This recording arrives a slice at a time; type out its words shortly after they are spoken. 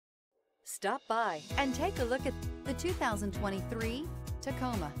Stop by and take a look at the 2023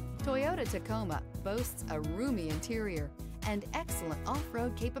 Tacoma. Toyota Tacoma boasts a roomy interior and excellent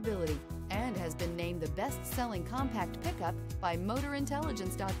off-road capability and has been named the best-selling compact pickup by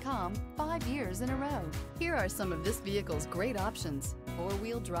MotorIntelligence.com 5 years in a row. Here are some of this vehicle's great options: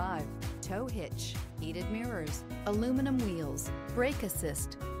 four-wheel drive, tow hitch, heated mirrors, aluminum wheels, brake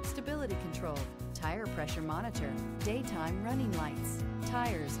assist, stability control, tire pressure monitor, daytime running lights,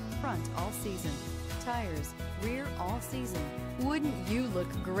 tires front all season, tires rear all season. Wouldn't you look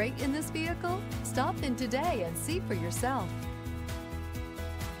great in this vehicle? Stop in today and see for yourself.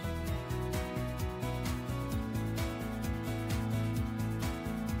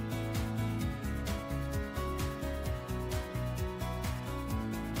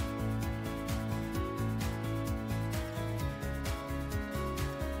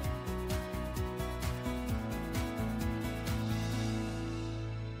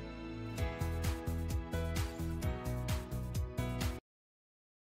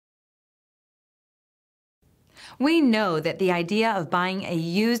 We know that the idea of buying a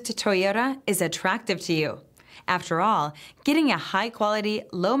used Toyota is attractive to you. After all, getting a high-quality,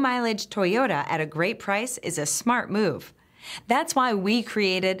 low-mileage Toyota at a great price is a smart move. That's why we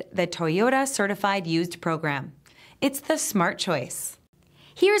created the Toyota Certified Used Program. It's the smart choice.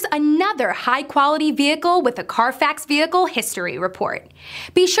 Here's another high-quality vehicle with a Carfax Vehicle History Report.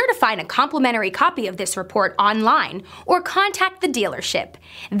 Be sure to find a complimentary copy of this report online or contact the dealership.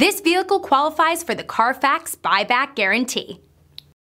 This vehicle qualifies for the Carfax Buyback Guarantee.